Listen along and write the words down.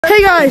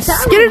Hey guys,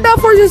 Skdit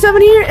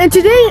 407 here, and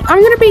today I'm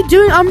gonna be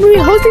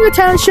hosting a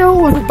talent show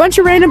with a bunch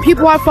of random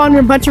people have fun in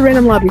a bunch of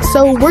random lobbies.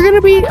 So we're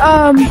gonna be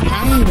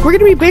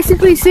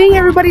basically seeing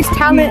everybody's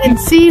talent and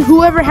see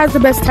whoever has the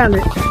best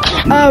talent.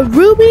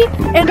 Ruby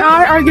and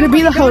I are gonna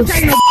be the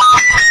hosts.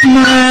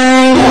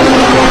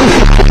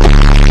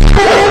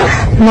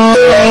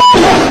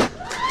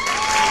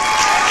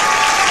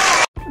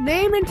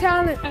 Name and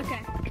talent. Okay.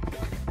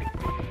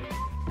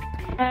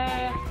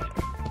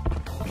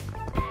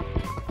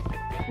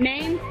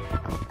 Name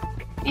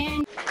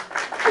and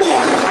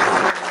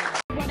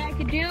what I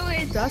could do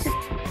is Dust.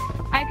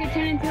 I could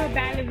turn into a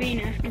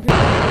ballerina.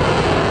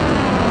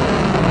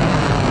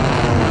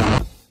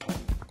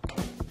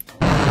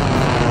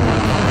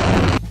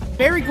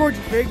 Very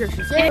gorgeous, very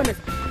gorgeous.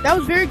 That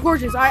was very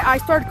gorgeous. I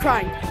started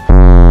crying.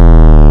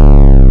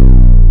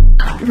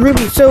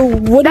 Ruby, so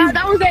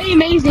That was very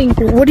amazing.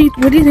 what do you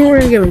think we're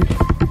gonna give him?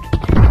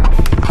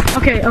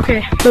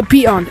 Okay. But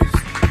be honest.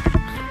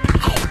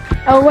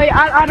 Oh wait,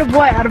 out of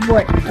what? I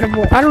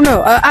don't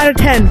know. Out of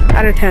 10.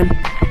 Out of 10.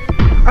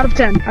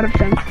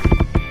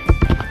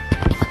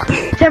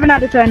 7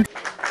 out of 10.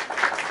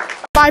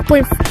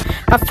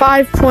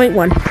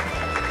 5.1.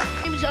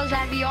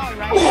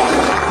 Right?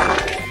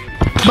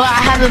 But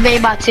I haven't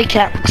made my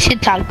TikTok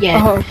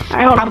yet.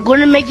 I'm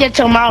gonna make it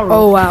tomorrow.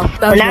 Oh wow!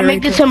 When I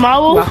make it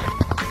tomorrow,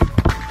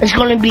 it's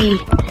gonna be.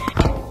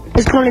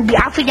 I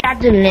forgot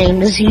the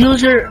name. It's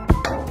user.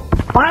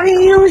 Why do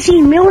you use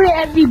muted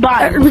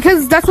everybody?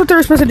 Because that's what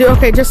they're supposed to do.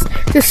 Okay, just.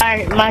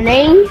 Alright, my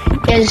name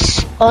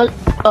is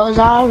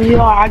Ozario.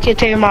 I can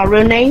tell you my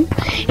real name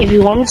if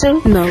you want me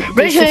to. No.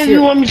 Raise your hand if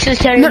you want me to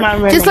tell you my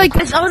real name. Just like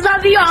it's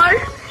Ozario,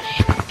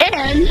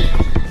 and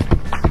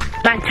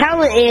my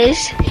talent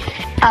is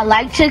I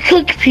like to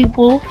cook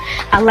people.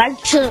 I like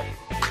to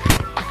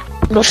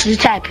mostly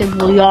attack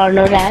people. Y'all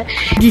know that.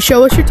 Did you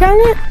show us your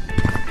talent?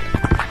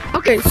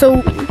 Okay,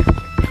 so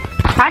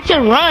I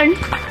can run.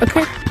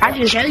 Okay. I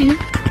can show you.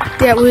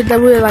 Yeah, we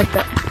really like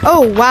that.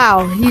 Oh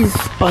wow, he's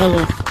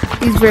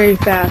very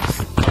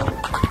fast.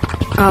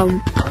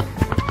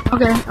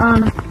 Okay.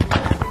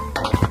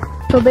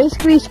 So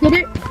basically,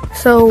 Skdit.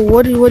 So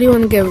what do you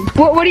want to give him?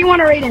 What do you want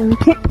to rate him?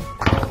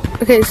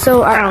 Okay,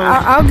 so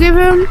I'll give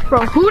him.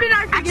 Bro, who did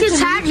I can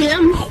tag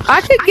him.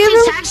 I could give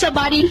him. Tag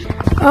somebody.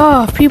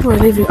 Oh, people are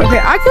leaving. Okay,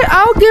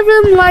 I'll give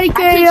him like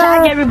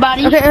tag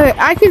everybody. Okay,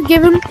 I could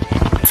give him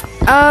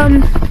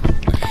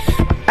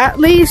at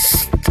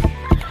least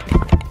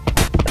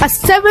a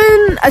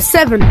 7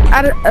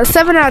 out of 10.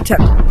 7 out of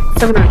 10.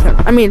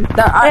 I mean,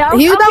 that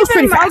was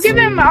pretty fast. I'll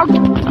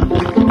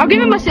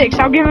give him a 6.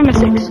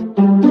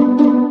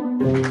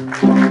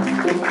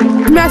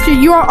 Master,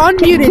 you are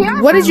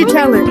unmuted. What is your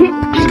talent?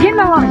 Just get in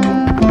the line.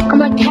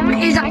 My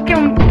talent is I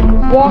can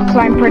wall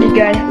climb pretty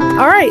good.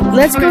 All right,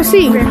 let's go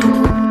see.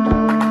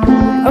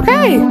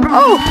 Okay.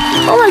 Oh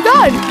my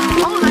God.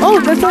 Oh,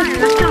 that's like.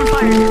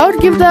 I would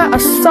give that a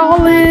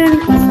solid.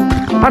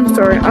 I'm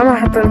sorry. I'm gonna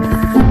have to.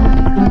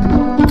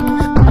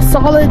 A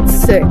solid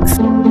 6.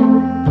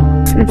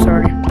 I'm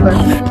sorry, but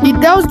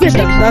that was good.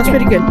 That was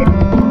pretty good.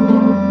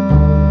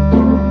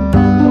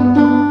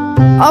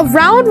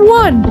 Round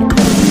 1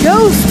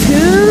 goes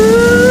to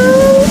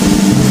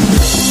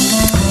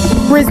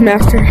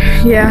Master.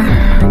 Yeah,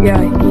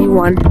 he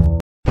won.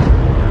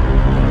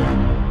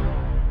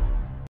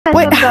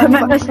 Wait,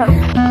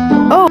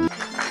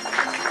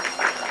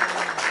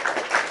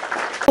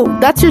 oh,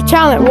 that's your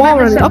talent, wall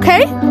running.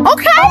 Okay.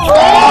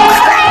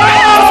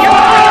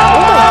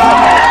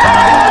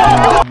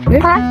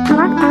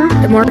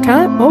 More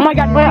talent. Oh my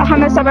God! Wait, I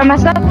messed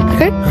up.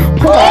 Okay.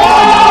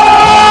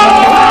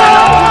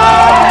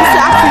 This is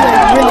actually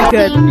really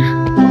good.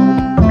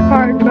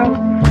 Hard, bro.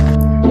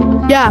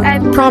 Yeah, I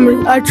promise.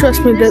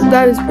 Trust me.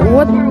 That is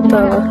what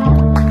the.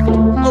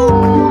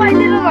 Oh, I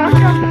did a lot.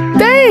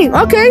 Dang.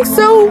 Okay,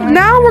 so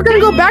now we're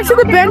gonna go back to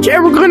the bench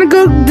and we're gonna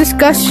go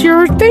discuss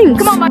your things.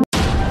 Come on, my.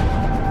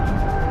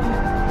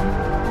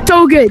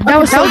 So good. That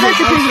was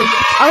actually pretty good.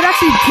 I would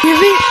actually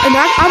give it, and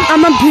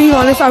I'm not being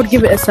honest. I would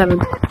give it a 7.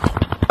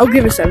 I'll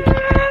give it a 7.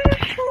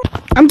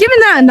 I'm giving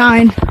that a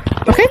 9.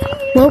 Okay.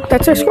 Well,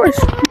 that's our scores.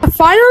 I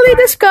finally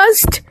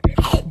discussed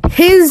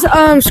his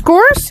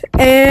scores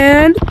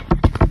and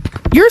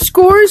your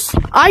scores.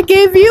 I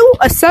gave you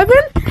a 7,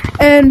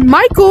 and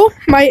Michael,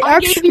 my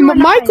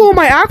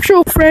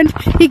actual friend,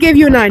 he gave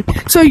you a 9.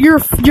 So your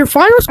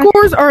final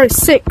scores are a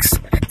 6.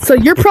 So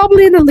you're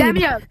probably in the lead.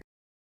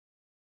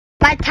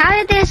 My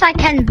talent is I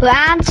can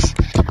bounce,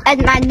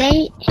 and my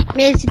name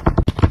is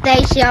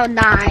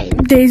Daisy09.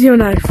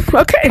 Daisy09.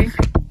 Okay.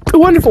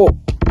 Wonderful.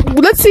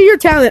 Let's see your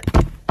talent.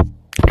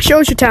 Show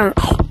us your talent.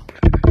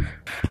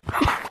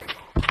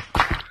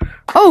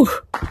 Oh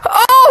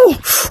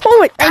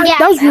my! Yeah.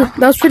 That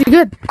was pretty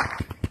good.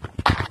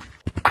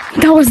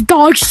 That was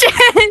dog shit.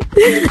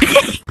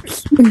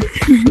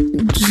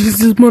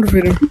 Just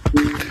motivating.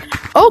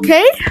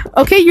 Okay,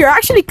 you're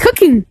actually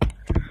cooking.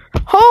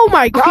 Oh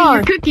my God! Okay,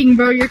 you're cooking,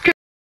 bro. You're cooking.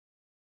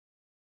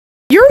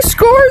 Your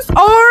scores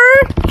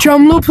are,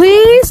 drumroll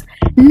please,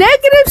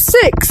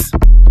 -6.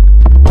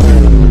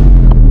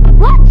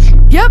 What?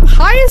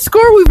 highest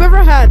score we've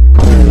ever had.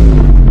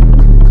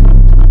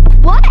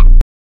 What?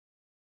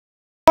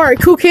 Alright,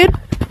 cool kid.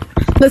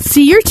 Let's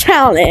see your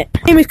talent.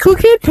 Name is Cool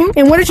Kid,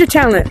 and what is your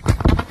talent?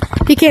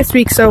 He can't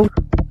speak, so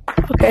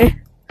okay.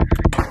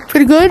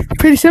 Pretty good,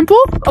 pretty simple.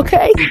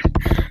 Okay.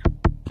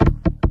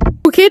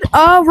 Cool Kid,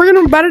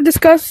 we're about to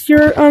discuss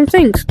your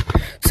things.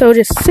 So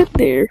just sit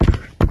there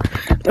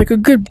like a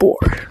good boy.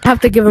 I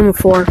have to give him a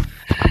 4.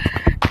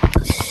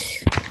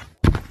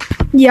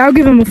 Yeah, I'll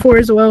give him a 4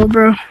 as well,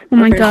 bro. Oh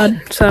my Okay.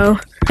 god. So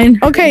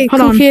Okay, Cool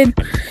hold on. Kid.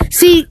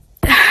 See,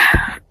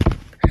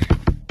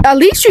 at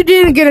least you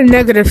didn't get a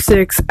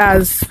 -6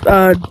 as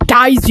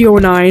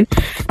Die09.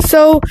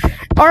 So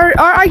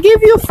I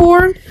give you a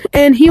 4,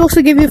 and he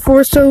also gave you a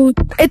 4. So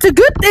it's a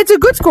good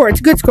score. It's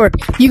a good score.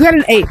 You got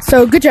an 8.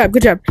 So good job.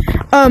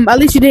 At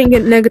least you didn't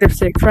get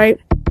 -6, right?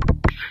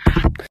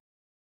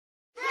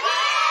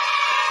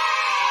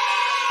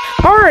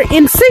 Alright,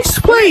 in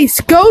 6th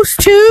place goes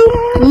to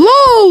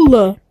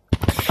LOL.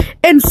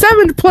 In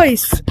 7th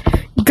place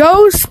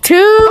goes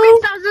to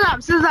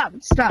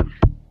Stop.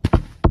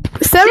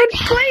 7th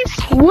 6th place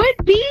would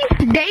be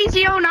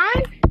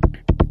Daisy09,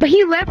 but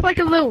he left like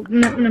a little.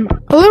 No.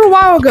 a little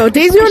while ago.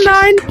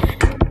 Daisy09.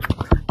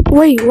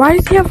 Wait, why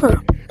does he have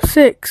a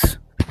 6?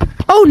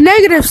 Oh,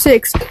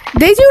 -6.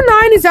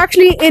 Daisy09 is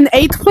actually in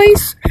 8th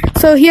place,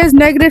 so he has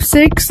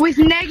 -6. With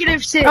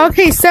 -6.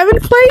 Okay,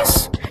 7th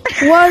place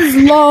was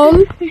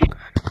LOL.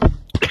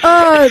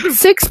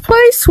 6th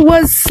place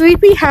was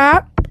Sleepy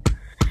Hat.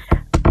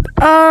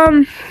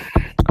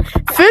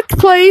 5th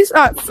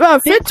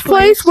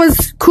place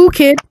was Cool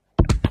Kid.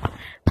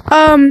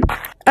 And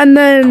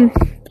then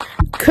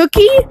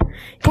Cookie,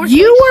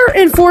 you were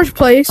in 4th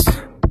place.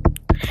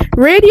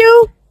 Radio,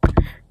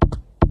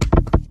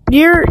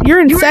 you're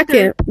in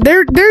 2nd.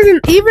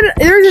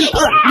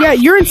 Yeah,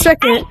 you're in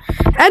 2nd.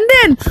 And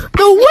then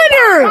the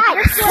winner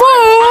for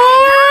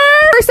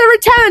first ever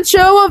talent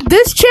show of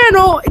this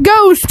channel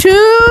goes to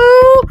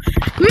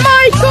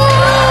Michael!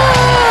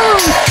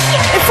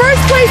 In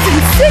 1st place in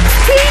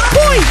 16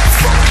 points.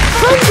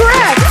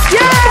 Congrats!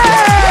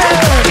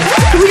 Yeah!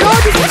 We all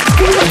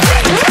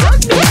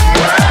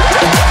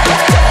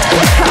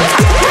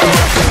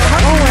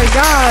Oh my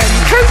god.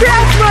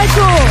 Congrats,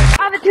 Michael!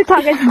 I have a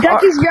TikTok. It's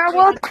Ducky's Yard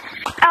World.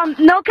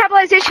 No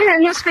capitalization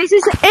and no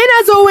spaces. And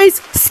as always,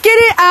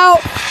 Skdit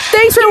out.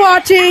 Thanks for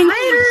watching.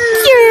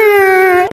 Yeah.